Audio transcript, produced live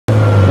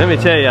Let me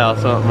tell y'all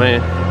something,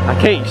 man.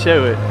 I can't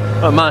show it,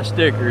 but my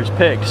sticker is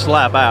pecked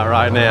slap out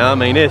right now. I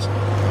mean, it's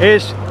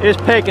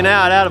pecking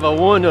out of a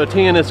 1 to a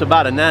 10. It's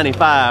about a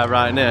 95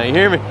 right now. You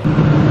hear me?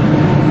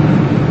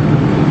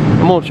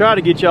 I'm gonna try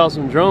to get y'all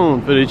some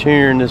drone footage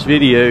here in this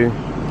video.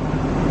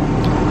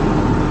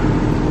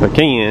 If I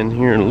can,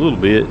 here in a little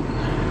bit.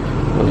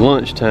 It's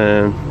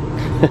lunchtime.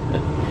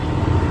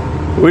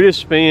 We just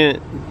spent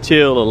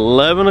till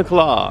 11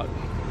 o'clock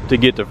to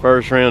get the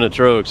first round of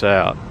trucks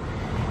out.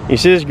 You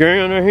see this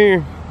ground right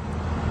here?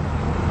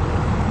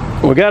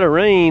 We got a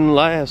rain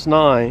last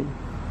night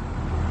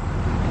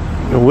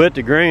and wet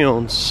the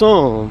ground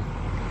some,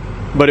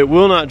 but it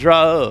will not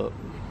dry up.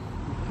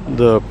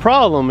 The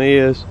problem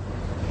is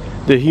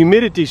the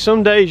humidity.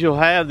 Some days you'll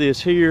have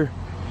this here.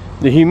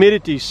 The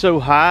humidity is so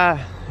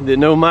high that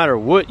no matter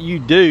what you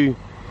do,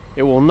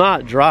 it will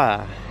not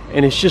dry.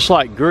 And it's just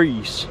like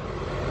grease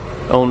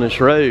on this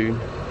road.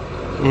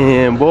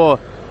 And boy,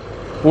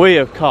 we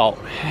have caught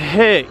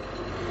heck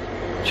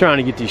trying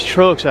to get these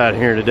trucks out of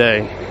here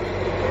today.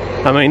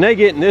 I mean,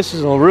 this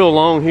is a real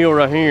long hill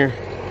right here.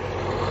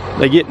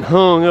 They getting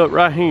hung up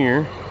right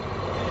here.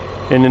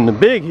 And then the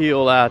big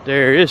hill out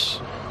there, it's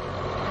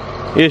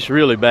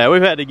really bad.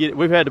 We've had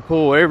to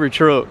pull every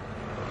truck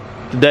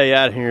today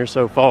out of here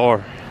so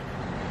far.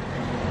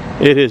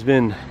 It has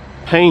been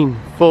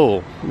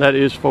painful, that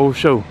is for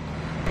sure.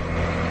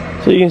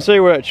 So you can see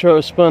where that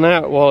truck spun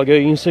out a while ago.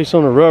 You can see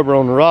some of the rubber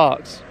on the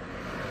rocks.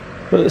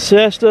 But see,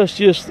 that stuff's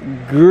just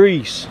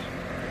grease.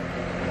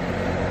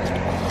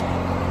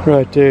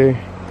 Right there.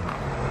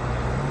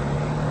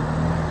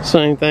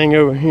 Same thing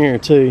over here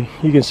too.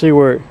 You can see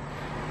where it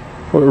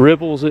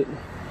ripples it.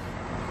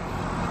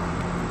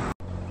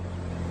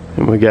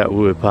 And we got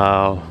wood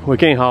pile. We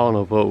can't haul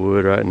no up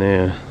wood right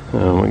now.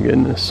 Oh my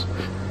goodness.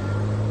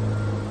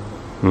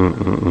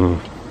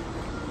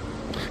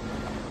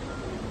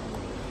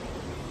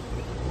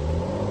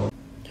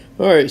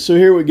 Alright, so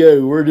here we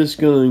go. We're just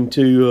going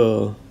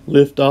to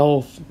lift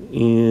off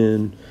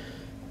and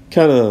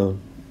kind of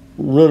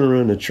run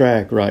around the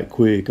track right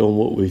quick on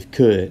what we've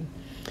cut.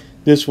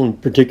 This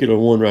particular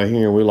one right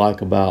here, we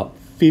like about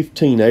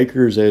 15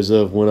 acres as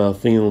of when I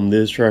filmed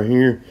this right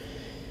here.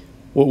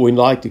 What we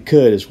like to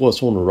cut is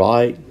what's on the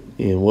right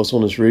and what's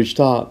on this ridge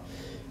top.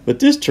 But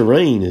this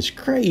terrain is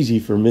crazy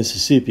for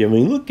Mississippi. I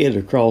mean, look at it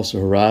across the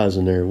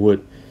horizon there,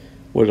 what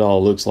it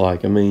all looks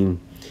like. I mean,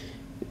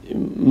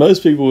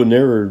 most people would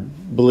never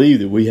believe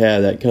that we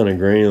have that kind of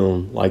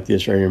ground like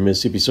this right here in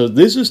Mississippi. So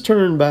this is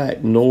turned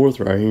back north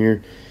right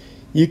here.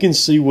 You can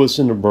see what's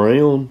in the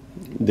brown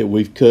that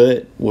we've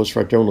cut. What's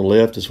right there on the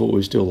left is what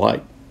we still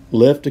like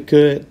left to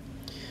cut.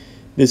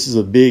 This is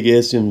a big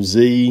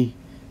SMZ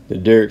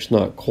that Derek's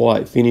not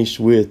quite finished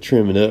with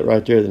trimming up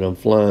right there that I'm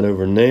flying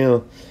over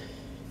now.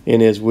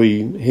 And as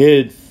we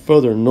head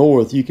further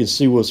north, you can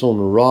see what's on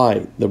the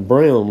right. The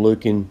brown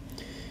looking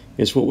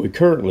is what we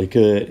currently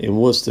cut, and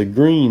what's the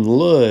green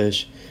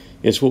lush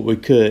is what we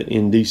cut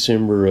in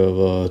December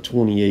of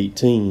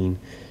 2018.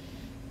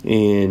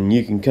 And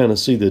you can kind of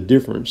see the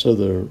difference of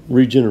the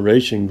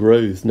regeneration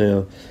growth.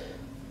 Now,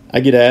 I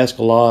get asked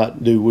a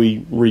lot, do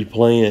we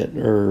replant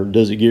or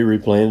does it get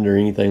replanted or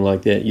anything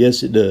like that?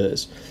 Yes, it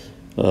does.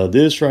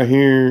 This right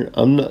here,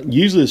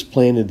 usually it's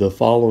planted the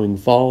following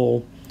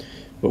fall,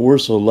 but we're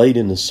so late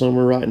in the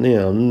summer right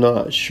now, I'm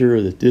not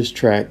sure that this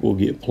tract will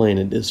get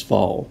planted this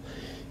fall.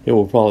 It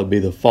will probably be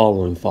the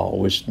following fall,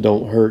 which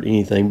don't hurt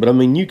anything. But I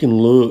mean, you can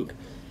look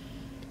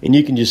and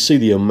you can just see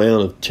the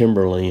amount of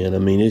timberland. I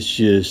mean, it's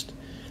just,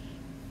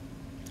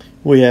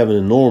 we have an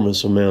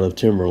enormous amount of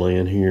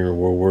timberland here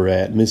where we're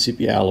at,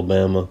 Mississippi,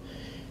 Alabama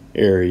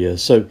area.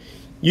 So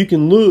you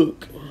can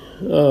look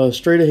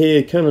straight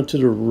ahead, kind of to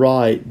the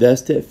right.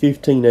 That's that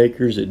 15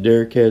 acres that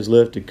Derek has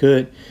left to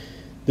cut.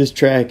 This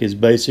tract is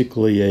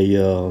basically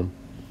a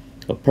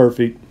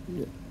perfect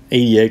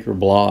 80-acre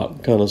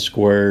block, kind of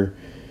square,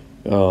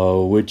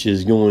 which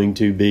is going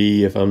to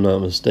be, if I'm not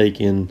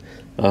mistaken,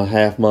 a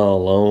half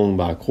mile long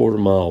by a quarter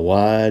mile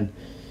wide.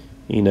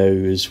 You know,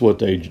 it's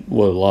what a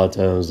lot of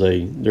times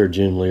they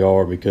generally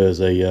are,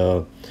 because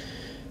a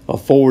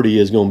 40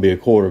 is going to be a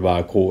quarter by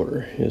a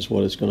quarter is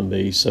what it's going to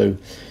be. So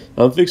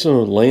I'm fixing to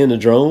land the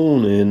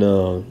drone, and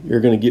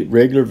you're going to get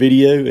regular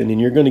video, and then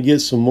you're going to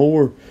get some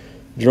more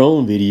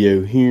drone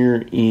video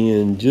here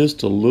in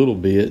just a little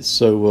bit.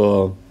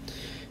 So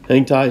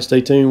hang tight,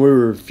 stay tuned. We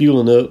were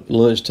fueling up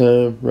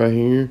lunchtime right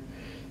here,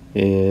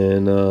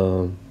 and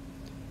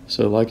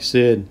so like I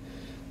said,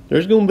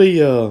 there's going to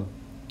be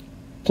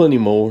plenty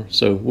more,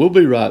 so we'll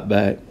be right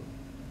back.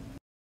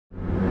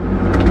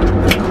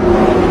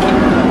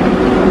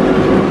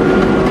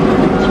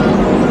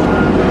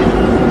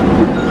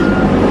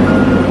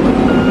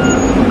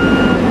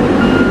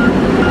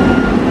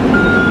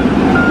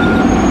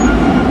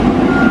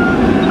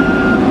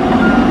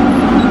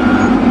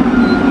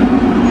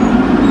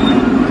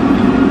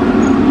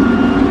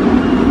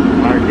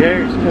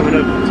 Derek's coming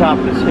up the top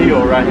of this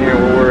hill right here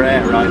where we're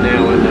at right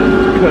now in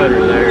the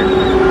cutter there.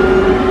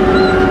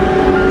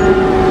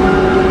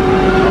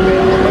 I'll be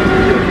all over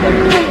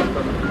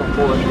here.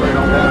 Pull it straight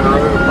on down the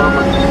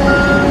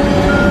road,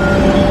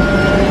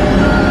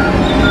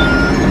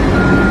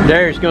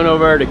 just going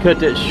over there to cut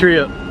that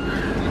strip.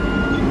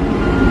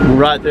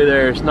 Right through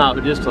there, it's not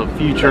but just a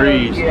few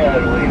trees.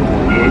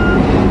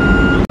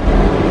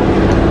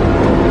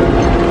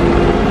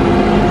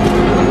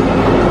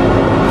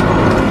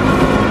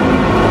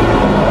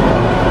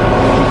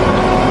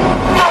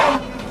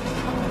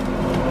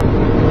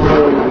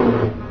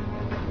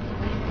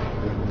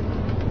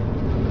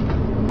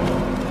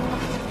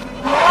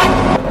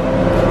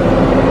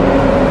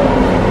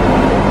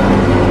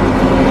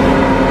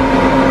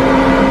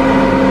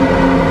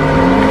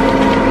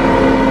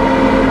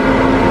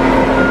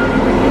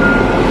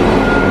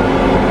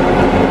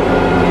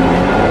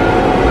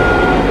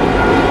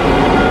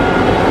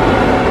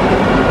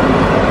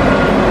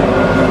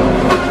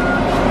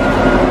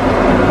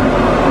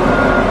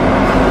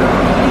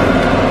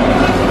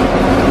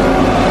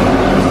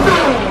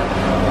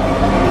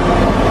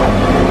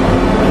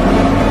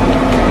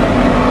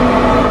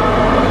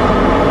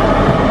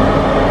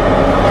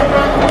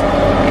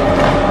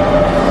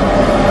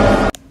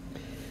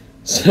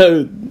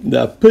 So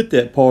I put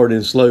that part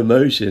in slow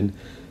motion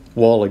a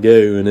while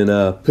ago, and then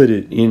I put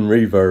it in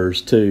reverse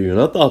too, and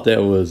I thought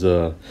that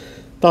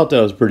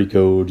was pretty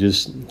cool.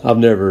 Just I've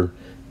never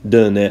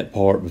done that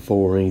part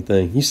before or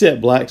anything. You see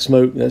that black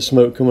smoke, that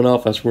smoke coming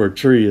off? That's where a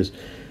tree is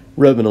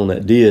rubbing on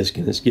that disc,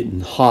 and it's getting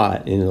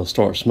hot, and it'll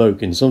start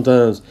smoking.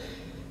 Sometimes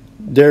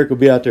Derek will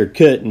be out there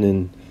cutting,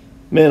 and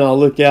man, I'll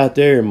look out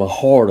there, and my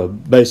heart will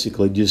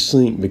basically just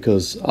sink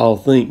because I'll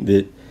think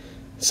that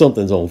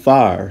something's on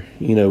fire,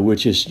 you know,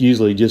 which is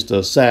usually just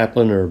a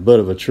sapling or a butt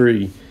of a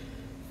tree,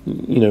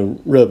 you know,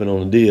 rubbing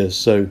on a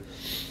disc. So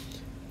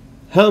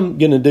how I'm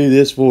going to do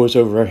this voice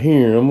over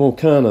here, I'm going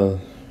to kind of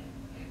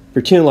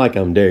pretend like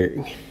I'm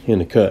Derek in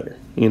the cutter,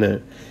 you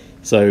know.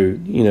 So,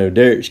 you know,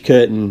 Derek's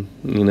cutting,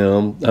 you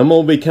know, I'm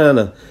going to be kind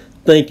of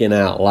thinking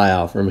out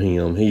loud from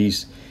him.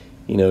 He's,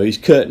 you know, he's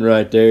cutting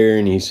right there,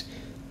 and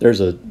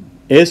there's a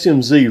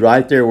SMZ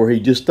right there where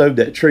he just throwed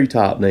that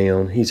treetop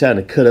down. He's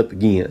having to cut up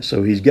again.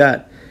 So he's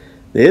got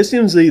the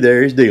SMZ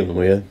there he's dealing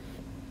with.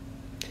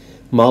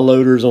 My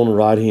loader's on the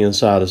right hand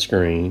side of the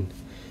screen.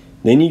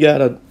 Then you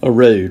got a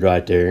road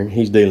right there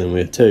he's dealing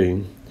with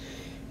too.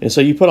 And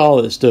so you put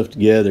all that stuff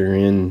together,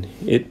 and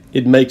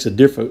it makes a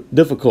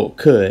difficult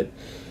cut.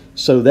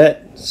 So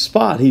that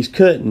spot he's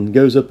cutting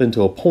goes up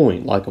into a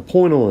point, like a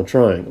point on a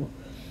triangle.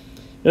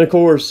 And of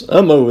course,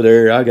 I'm over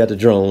there, I got the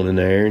drone in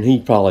there, and he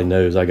probably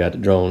knows I got the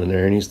drone in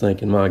there, and he's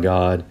thinking, my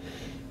God,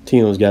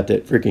 Tim's got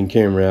that freaking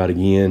camera out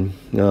again.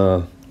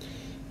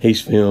 He's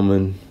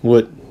filming.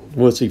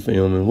 What's he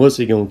filming? What's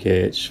he gonna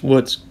catch?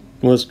 What's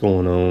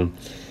going on?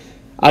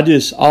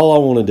 All I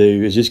want to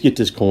do is just get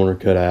this corner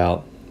cut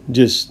out.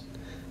 Just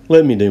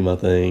let me do my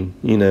thing,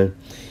 you know.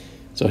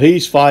 So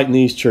he's fighting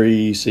these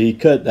trees. So he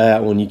cut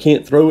that one. You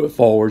can't throw it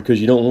forward because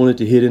you don't want it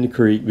to hit in the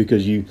creek,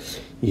 because you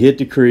hit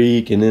the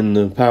creek, and then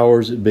the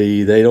powers that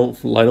be, they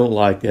don't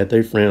like that.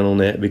 They frown on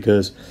that,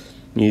 because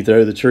you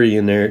throw the tree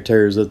in there, it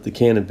tears up the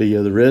canopy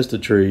of the rest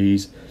of the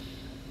trees.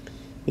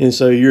 And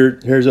so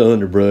here's an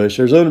underbrush.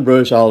 There's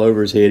underbrush all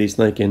over his head. He's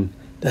thinking,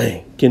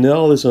 dang, can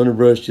all this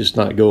underbrush just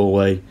not go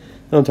away?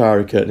 I'm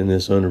tired of cutting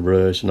this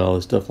underbrush and all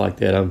this stuff like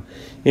that. I'm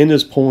in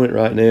this point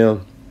right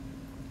now.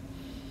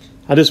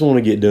 I just want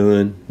to get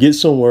done, get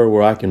somewhere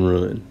where I can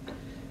run.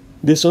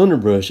 This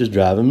underbrush is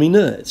driving me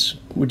nuts.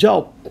 Would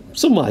y'all,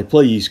 somebody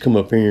please come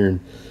up here and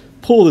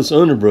pull this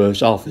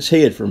underbrush off his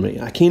head for me?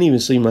 I can't even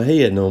see my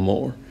head no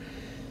more.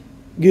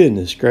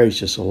 Goodness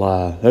gracious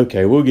alive.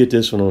 Okay, we'll get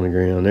this one on the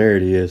ground. There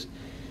it is.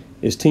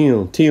 Is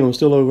Tim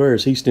still over there?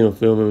 Is he still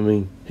filming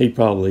me? He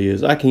probably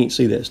is. I can't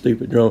see that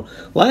stupid drone.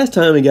 Last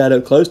time he got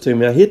up close to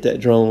me, I hit that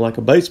drone like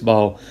a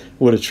baseball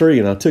with a tree,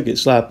 and I took it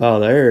slap out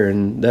of the air,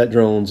 and that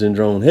drone's in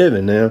drone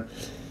heaven now.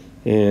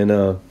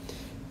 And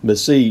but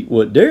see,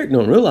 what Derek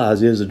don't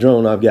realize is the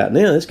drone I've got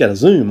now, it's got a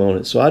zoom on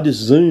it. So I just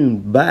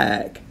zoomed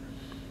back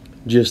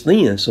just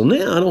then. So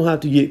now I don't have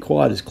to get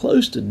quite as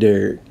close to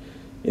Derek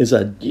as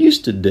I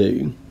used to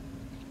do.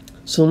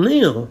 So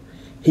now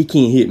he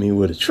can't hit me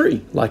with a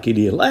tree like he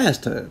did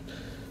last time.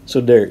 So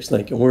Derek's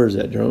thinking, where's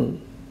that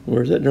drone?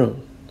 Where's that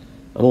drone?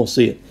 I'm going to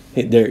see it.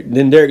 Hey, Derek.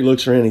 Then Derek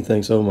looks around and he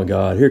thinks, oh my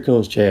God, here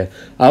comes Chad.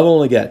 I've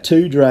only got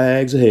 2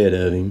 drags ahead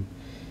of him.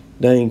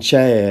 Dang,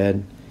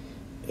 Chad,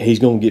 he's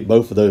going to get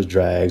both of those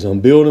drags. I'm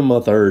building my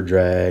 3rd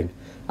drag.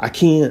 I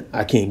can't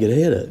get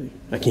ahead of him.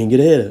 I can't get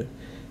ahead of him.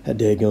 That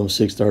daggone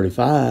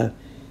 635,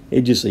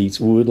 it just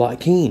eats wood like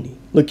candy.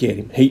 Look at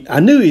him.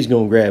 I knew he's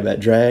going to grab that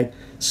drag.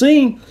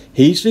 See,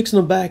 he's fixing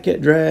to back that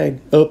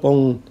drag up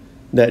on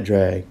that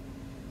drag.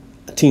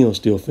 Tim's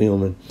still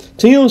filming.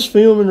 Tim's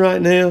filming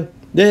right now.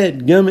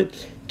 Dadgummit.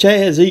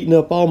 Chad's eating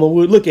up all my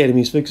wood. Look at him.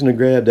 He's fixing to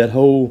grab that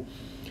whole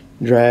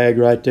drag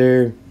right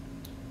there.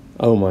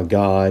 Oh my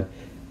God.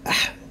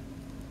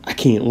 I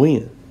can't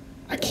win.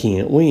 I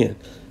can't win.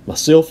 My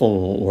cell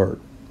phone won't work.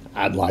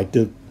 I'd like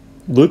to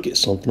look at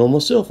something on my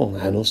cell phone.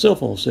 I have no cell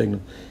phone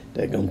signal.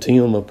 Daggone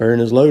Tim up there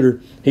in his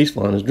loader. He's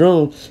flying his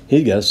drone.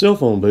 He's got a cell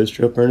phone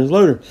booster up there in his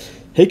loader.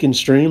 He can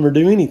stream or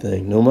do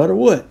anything, no matter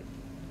what.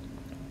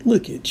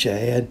 Look at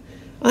Chad.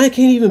 I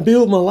can't even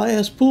build my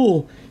last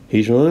pull.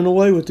 He's running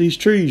away with these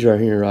trees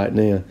right here right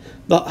now.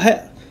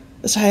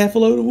 That's half a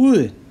load of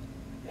wood.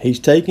 He's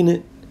taking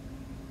it.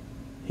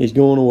 He's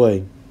going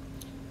away.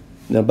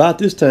 Now about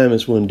this time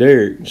is when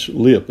Derek's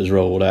lip is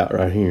rolled out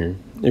right here.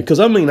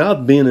 Because I mean,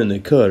 I've been in the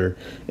cutter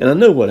and I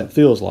know what it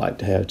feels like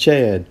to have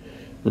Chad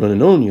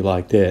running on you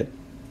like that.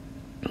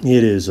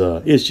 It is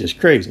it's just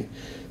crazy.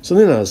 So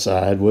then I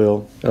decide,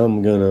 well,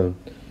 I'm gonna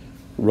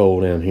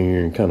roll down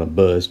here and kind of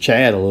buzz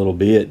Chad a little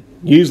bit.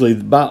 Usually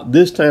about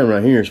this time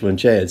right here is when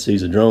Chad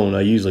sees a drone.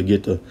 I usually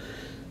get the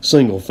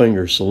single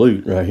finger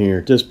salute right here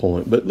at this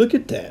point. But look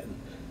at that.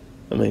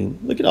 I mean,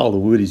 look at all the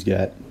wood he's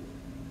got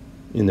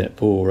in that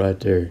pool right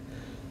there.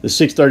 The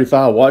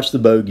 635, watch the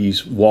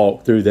bogies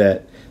walk through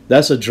that.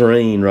 That's a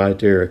drain right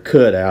there, a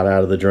cutout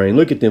out of the drain.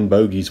 Look at them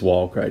bogies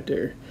walk right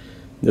there.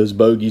 Those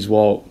bogies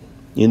walk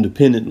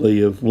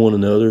independently of one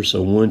another,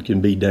 so one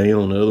can be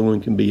down, the other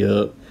one can be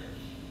up.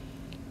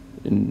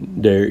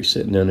 And Derek's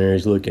sitting down there,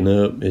 he's looking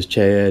up. It's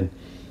Chad.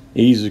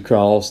 He's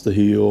across the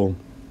hill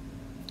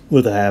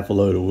with a half a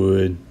load of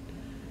wood.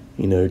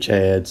 You know,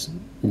 Chad's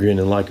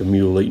grinning like a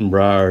mule eating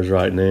briars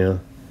right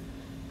now.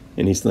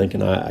 And he's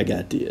thinking, I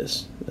got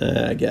this.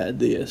 I got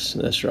this.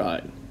 That's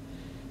right.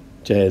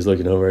 Chad's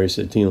looking over there. He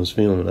said, Tim's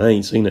filming. I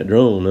ain't seen that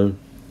drone, though.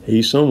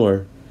 He's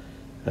somewhere.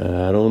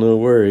 I don't know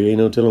where. He ain't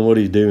no telling what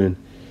he's doing.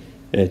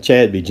 And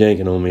Chad be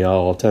janking on me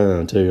all the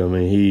time, too. I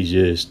mean, he's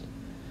just...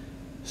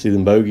 See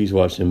them bogies?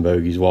 Watch them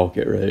bogies walk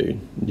that road.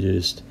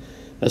 Just...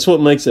 That's what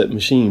makes that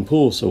machine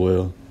pull so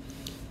well.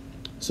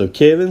 So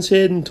Kevin's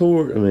heading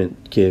toward...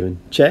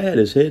 Chad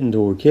is heading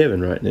toward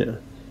Kevin right now.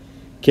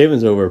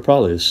 Kevin's over there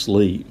probably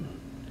asleep.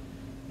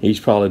 He's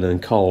probably done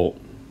caught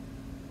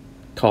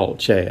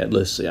Chad.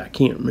 Let's see. I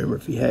can't remember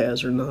if he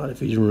has or not, if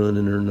he's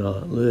running or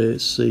not.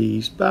 Let's see.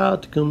 He's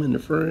about to come in the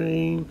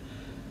frame.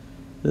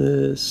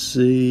 Let's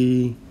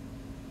see.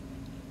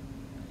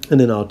 And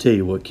then I'll tell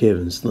you what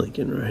Kevin's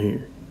thinking right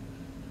here.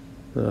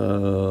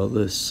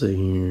 Let's see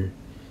here.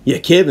 Yeah,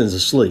 Kevin's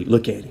asleep.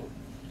 Look at him.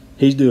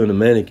 He's doing a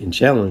mannequin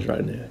challenge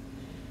right now.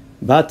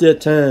 About that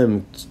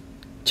time,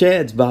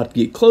 Chad's about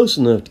to get close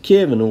enough to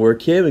Kevin to where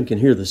Kevin can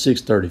hear the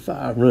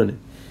 635 running.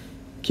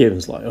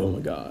 Kevin's like, oh my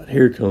God,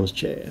 here comes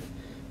Chad.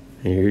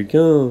 Here he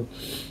comes.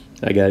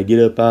 I got to get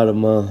up out of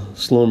my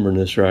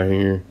slumberness right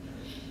here.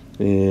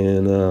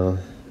 And,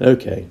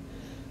 okay.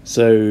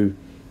 So,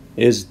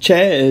 as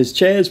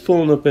Chad's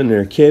pulling up in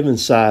there,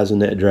 Kevin's sizing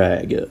that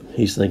drag up.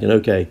 He's thinking,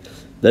 okay,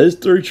 those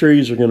 3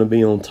 trees are going to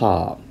be on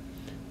top.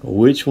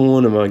 Which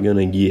one am I going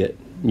to get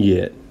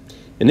yet?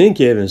 And then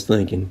Kevin's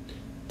thinking,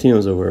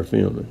 Tim's over there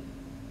filming.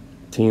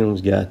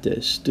 Tim's got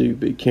that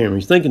stupid camera.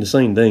 He's thinking the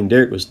same thing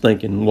Derek was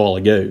thinking a while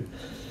ago.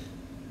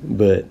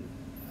 But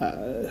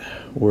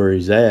where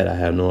he's at, I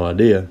have no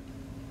idea.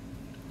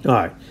 All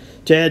right.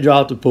 Chad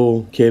dropped the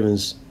pull.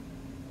 Kevin's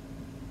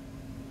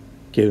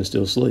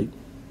still asleep.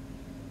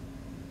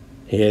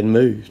 He hadn't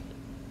moved.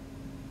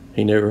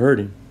 He never heard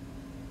him.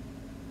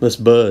 Let's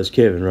buzz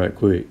Kevin right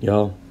quick,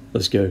 y'all.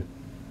 Let's go.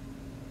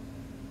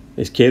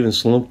 Is Kevin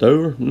slumped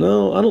over?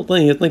 No, I don't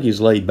think. I think he's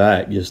laid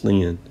back just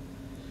then.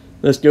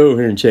 Let's go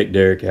over here and check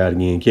Derek out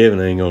again. Kevin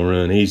ain't gonna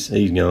run. He's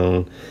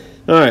gone.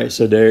 All right,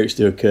 so Derek's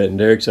still cutting.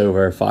 Derek's over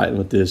there fighting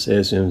with this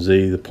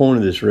SMZ. The point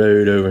of this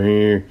road over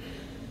here.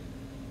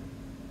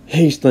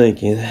 He's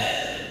thinking,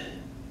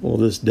 will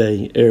this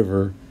day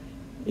ever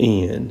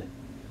end?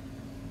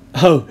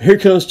 Oh, here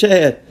comes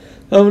Chad.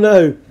 Oh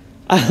no,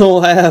 I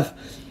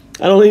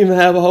don't even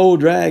have a whole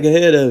drag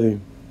ahead of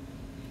him.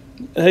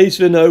 He's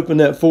finna open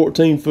that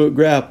 14-foot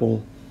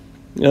grapple.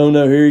 Oh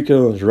no, here he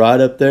comes, right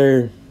up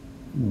there.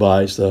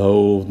 Bites the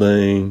whole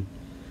thing.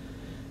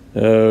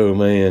 Oh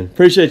man,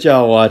 appreciate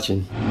y'all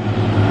watching.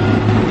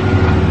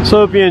 So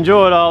hope you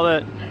enjoyed all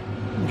that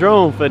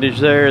drone footage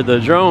there.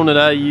 The drone that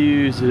I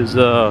use is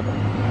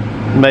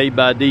made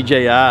by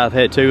DJI. I've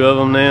had 2 of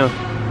them now.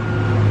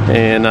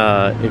 And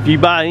if you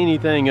buy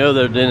anything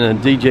other than a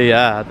DJI,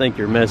 I think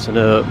you're messing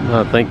up.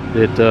 I think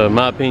that, in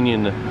my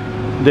opinion,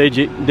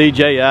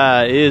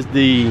 DJI is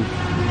the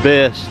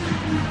best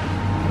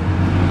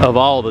of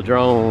all the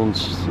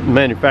drones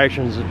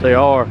manufacturers that they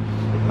are.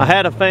 I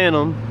had a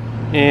Phantom,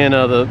 and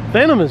the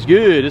Phantom is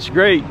good. It's a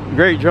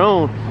great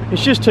drone.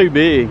 It's just too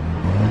big.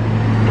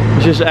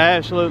 It's just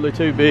absolutely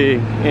too big,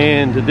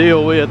 and to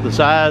deal with the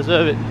size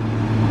of it.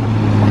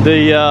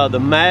 The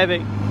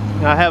Mavic,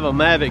 I have a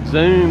Mavic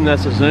Zoom.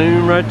 That's a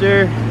Zoom right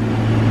there.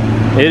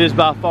 It is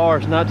by far,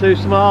 it's not too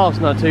small, it's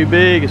not too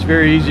big. It's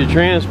very easy to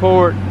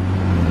transport,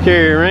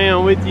 carry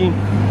around with you.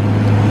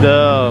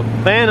 The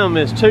Phantom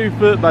is 2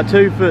 foot by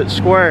 2 foot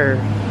square,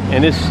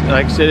 and it's,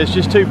 like I said, it's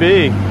just too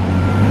big.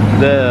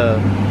 The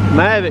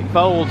Mavic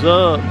folds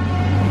up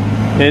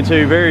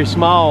into very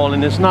small,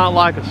 and it's not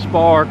like a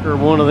Spark or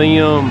one of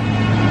them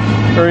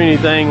or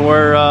anything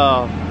where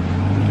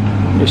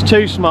it's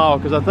too small,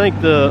 because I think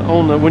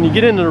when you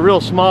get into the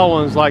real small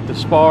ones like the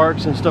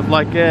Sparks and stuff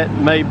like that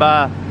made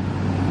by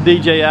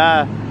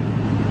DJI,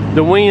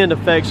 the wind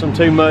affects them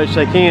too much.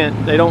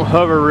 They don't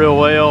hover real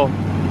well,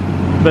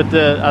 But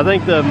I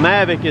think the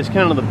Mavic is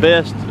kind of the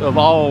best of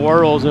all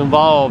worlds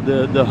involved.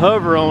 The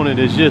hover on it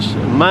is just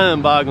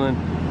mind-boggling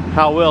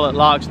how well it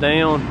locks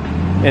down,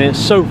 and it's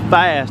so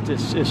fast.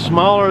 It's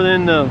smaller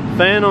than the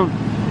Phantom,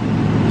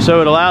 so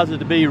it allows it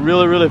to be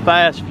really, really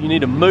fast if you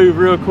need to move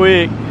real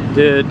quick,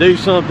 to do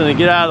something, to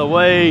get out of the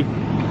way,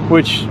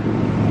 which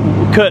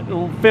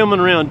filming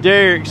around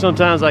Derek,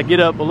 sometimes I get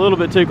up a little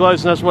bit too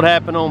close, and that's what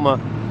happened on my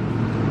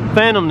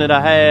Phantom that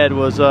I had.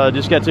 Was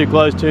just got too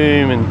close to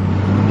him and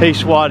he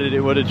swatted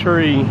it with a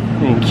tree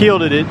and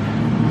killed it,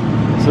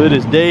 so it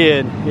is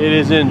dead. It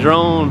is in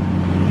drone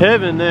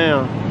heaven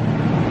now.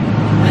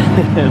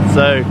 And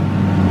so,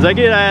 as I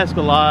get asked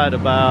a lot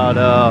about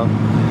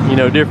you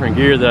know, different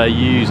gear that I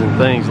use and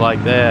things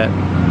like that,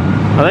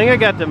 I think I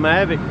got the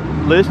Mavic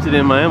listed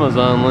in my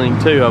Amazon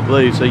link too, I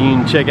believe, so you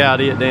can check out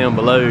it down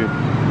below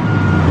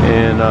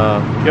and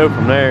go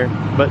from there.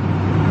 But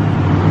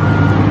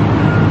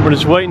we're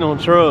just waiting on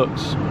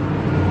trucks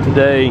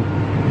today.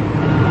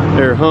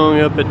 They're hung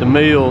up at the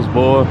mills,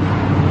 boy.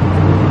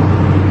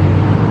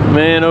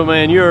 Man, oh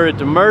man, you're at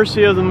the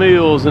mercy of the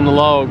mills in the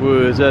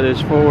logwoods, that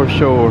is for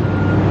sure.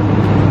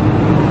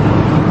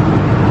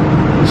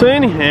 So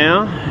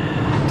anyhow,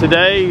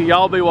 today,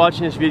 y'all be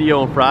watching this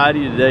video on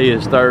Friday. Today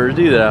is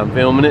Thursday that I'm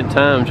filming it.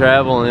 Time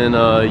travel in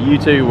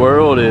YouTube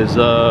world is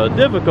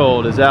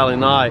difficult, as Allie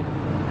Knight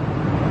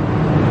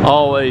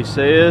always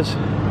says,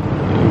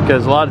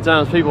 because a lot of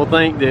times people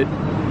think that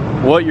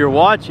what you're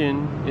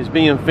watching is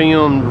being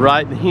filmed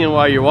right then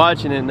while you're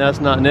watching it, and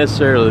that's not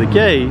necessarily the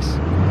case.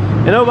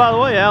 And oh, by the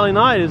way, Allie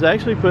Knight is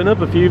actually putting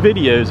up a few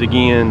videos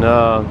again.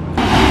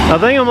 I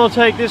think I'm gonna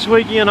take this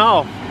weekend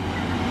off.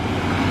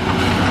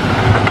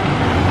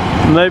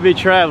 Maybe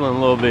traveling a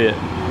little bit.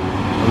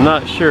 I'm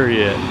not sure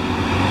yet.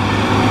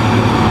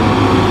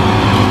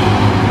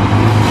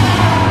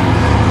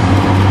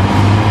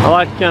 I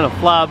like to kind of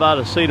fly by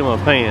the seat of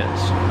my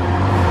pants.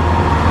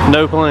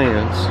 No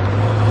plans.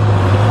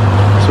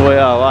 That's the way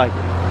I like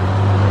it.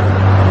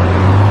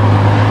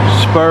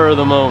 Spur of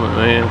the moment,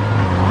 man.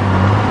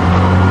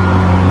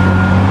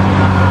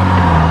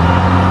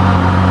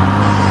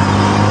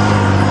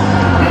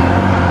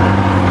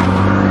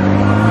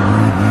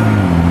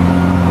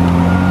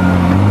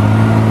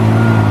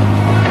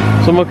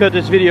 So I'm gonna cut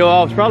this video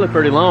off. It's probably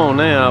pretty long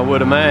now, I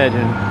would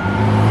imagine.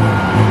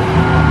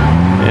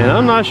 And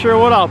I'm not sure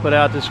what I'll put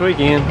out this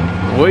weekend.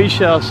 We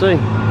shall see.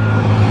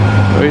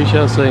 We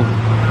shall see.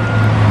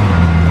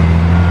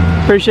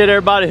 Appreciate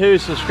everybody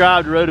who's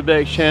subscribed to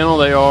Rotobeck's channel.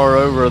 They are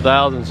over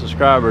 1,000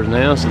 subscribers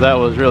now, so that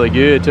was really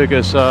good. It took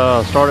us,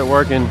 started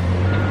working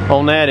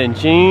on that in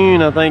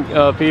June. I think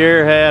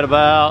Pierre had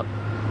about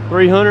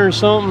 300 or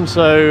something,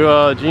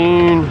 so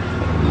June,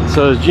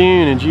 so it's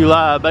June and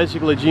July,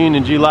 basically June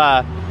and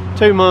July.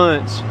 2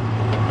 months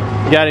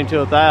got him to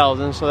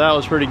 1,000, so that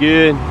was pretty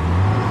good.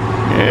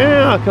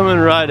 Yeah, coming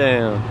right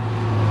down.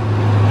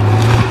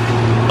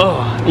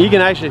 Oh, you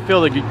can actually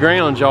feel the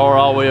ground jar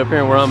all the way up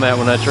here where I'm at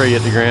when that tree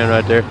hit the ground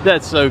right there.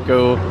 That's so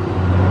cool.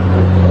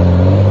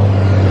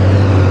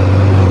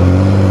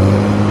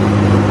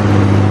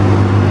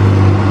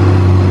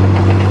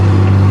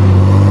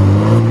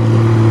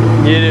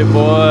 Get it,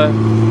 boy.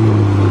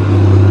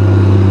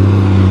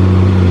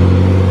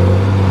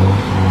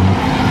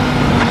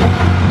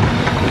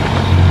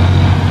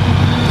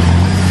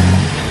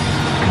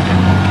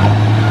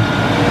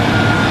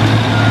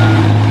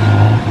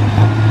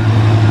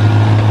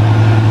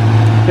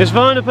 It's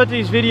fun to put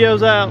these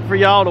videos out for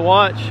y'all to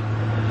watch.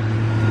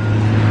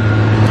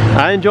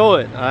 I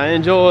enjoy it. I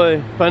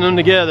enjoy putting them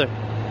together.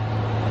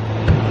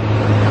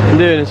 And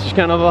doing it's just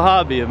kind of a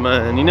hobby of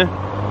mine, you know?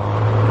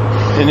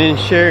 And then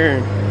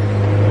sharing.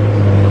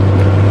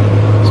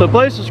 So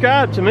please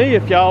subscribe to me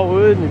if y'all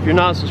would. If you're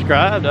not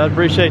subscribed, I'd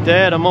appreciate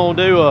that. I'm gonna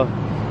do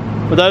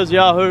for those of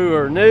y'all who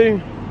are new,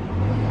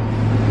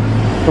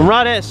 I'm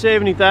right at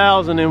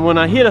 70,000, and when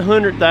I hit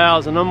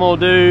 100,000, I'm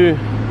gonna do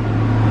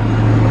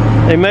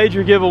a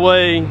major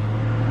giveaway.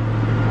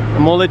 I'm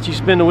gonna let you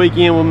spend the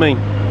weekend with me.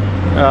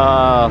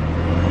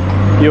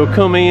 You'll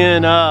come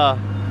in,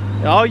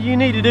 all you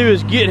need to do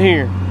is get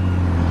here.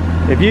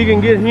 If you can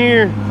get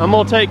here, I'm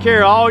gonna take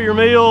care of all your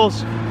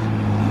meals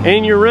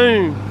and your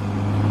room.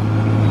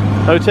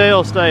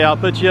 Hotel stay, I'll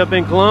put you up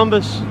in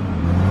Columbus.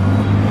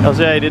 I'll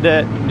say I did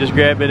that, just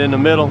grab it in the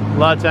middle. A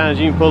lot of times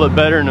you can pull it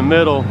better in the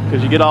middle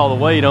because you get all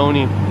the weight on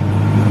you.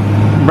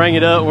 Bring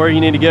it up where you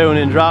need to go and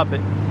then drop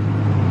it.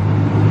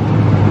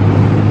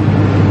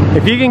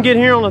 If you can get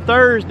here on a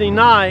Thursday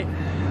night,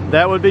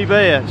 that would be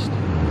best.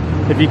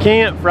 If you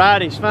can't,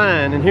 Friday's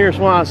fine. And here's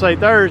why I say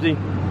Thursday.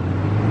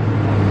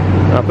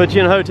 I'll put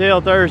you in a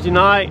hotel Thursday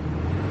night.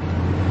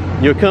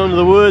 You'll come to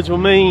the woods with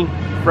me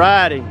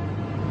Friday.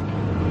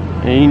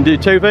 And you can do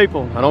 2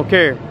 people, I don't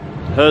care.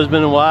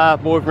 Husband and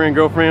wife, boyfriend,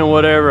 girlfriend,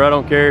 whatever, I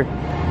don't care.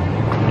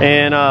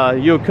 And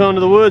you'll come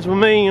to the woods with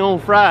me on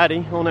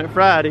Friday, on that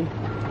Friday.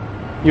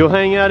 You'll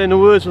hang out in the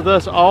woods with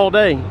us all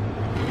day.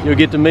 You'll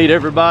get to meet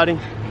everybody.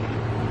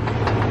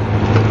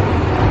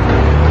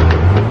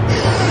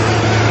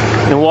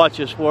 And watch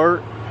us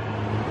work.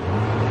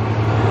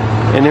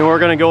 And then we're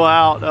gonna go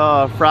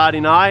out Friday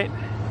night.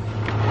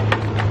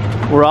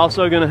 We're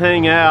also gonna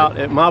hang out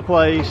at my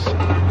place.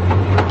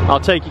 I'll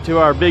take you to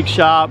our big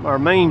shop, our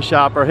main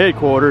shop, our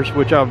headquarters,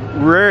 which I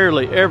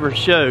rarely ever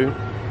show.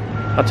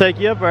 I'll take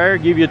you up there,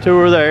 give you a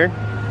tour there.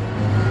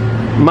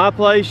 My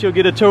place, you'll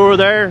get a tour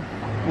there.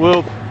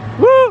 We'll,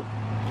 woo!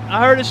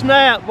 I heard it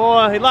snap,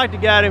 boy. He'd like to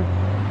get him.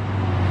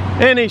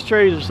 And these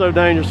trees are so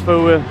dangerous to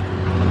fool with.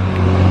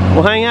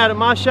 We'll hang out at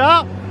my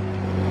shop.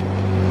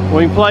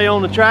 We can play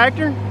on the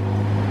tractor.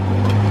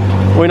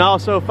 We can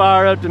also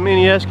fire up the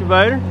mini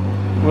excavator.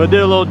 We'll do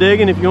a little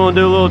digging if you want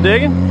to do a little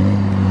digging.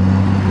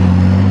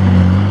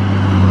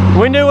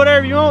 We can do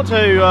whatever you want to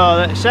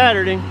that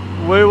Saturday.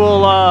 We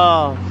will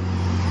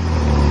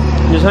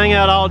just hang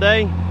out all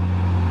day.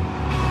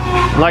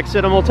 Like I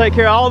said, I'm gonna take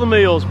care of all the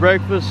meals,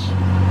 breakfast,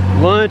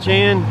 lunch,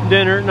 and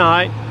dinner at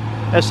night.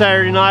 That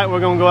Saturday night, we're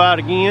gonna go out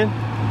again.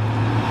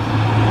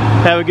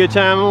 Have a good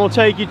time. I'm gonna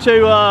take you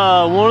to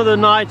one of the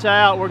nights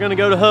out. We're gonna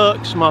go to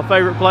Huck's, my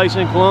favorite place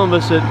in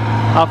Columbus that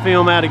I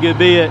film out a good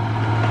bit.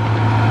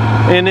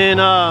 And then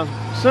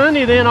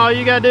Sunday, then all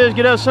you gotta do is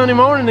get up Sunday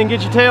morning and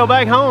get your tail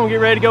back home, get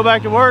ready to go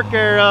back to work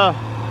there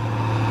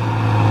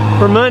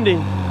for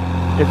Monday,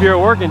 if you're a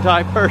working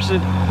type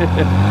person.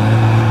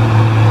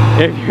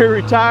 If you're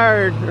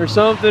retired or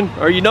something,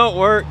 or you don't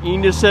work, you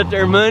can just sit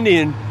there Monday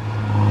and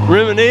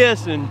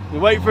reminisce and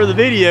wait for the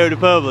video to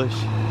publish.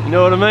 You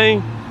know what I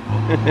mean?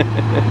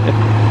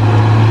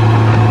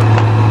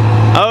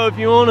 Oh, if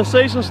you want to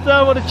see some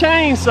stuff with a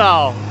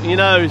chainsaw, you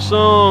know,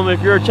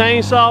 if you're a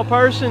chainsaw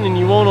person and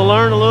you want to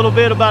learn a little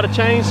bit about a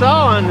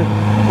chainsaw,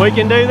 and we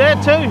can do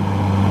that too.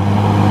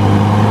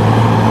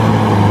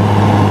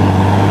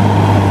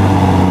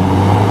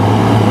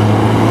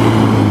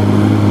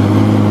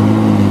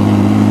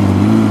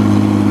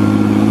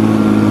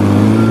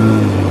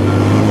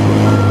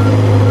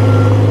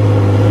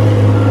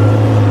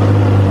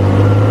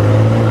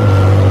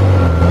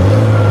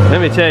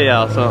 Let me tell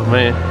y'all something,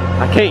 man.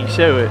 I can't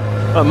show it,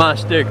 but my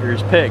sticker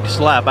is pecked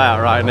slap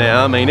out right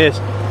now. I mean, it's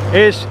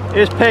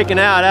pecking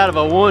out of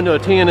a 1 to a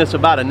 10. It's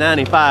about a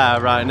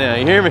 95 right now.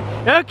 You hear me?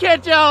 I'll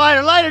catch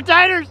y'all later,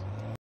 taters.